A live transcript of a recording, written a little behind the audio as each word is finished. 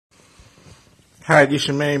Hi, this is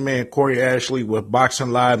your main man, Corey Ashley with Boxing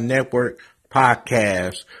Live Network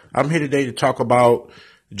Podcast. I'm here today to talk about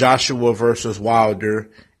Joshua versus Wilder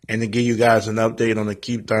and to give you guys an update on the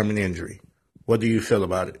Keith Thurman injury. What do you feel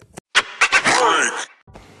about it?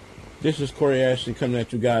 This is Corey Ashley coming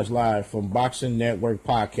at you guys live from Boxing Network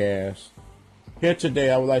Podcast. Here today,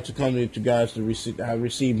 I would like to come to you guys to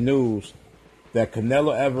receive news that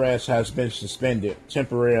Canelo Alvarez has been suspended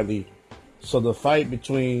temporarily. So the fight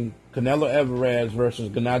between Canelo Alvarez versus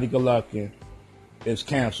Gennady Golovkin is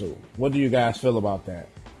canceled. What do you guys feel about that?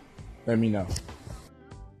 Let me know.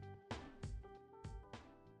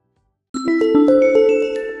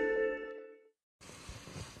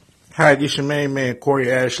 Hi, this is your main man,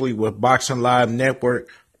 Corey Ashley with Boxing Live Network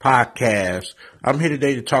Podcast. I'm here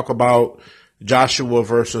today to talk about Joshua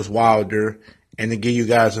versus Wilder and to give you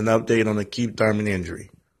guys an update on the Keith Thurman injury.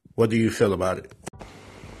 What do you feel about it?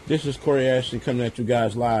 This is Corey Ashley coming at you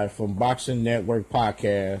guys live from Boxing Network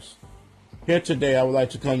Podcast. Here today, I would like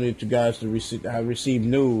to come to you guys to receive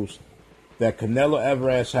news that Canelo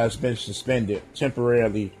Alvarez has been suspended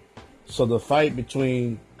temporarily. So the fight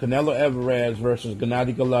between Canelo Alvarez versus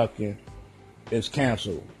Gennady Golovkin is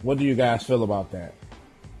canceled. What do you guys feel about that?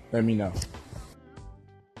 Let me know.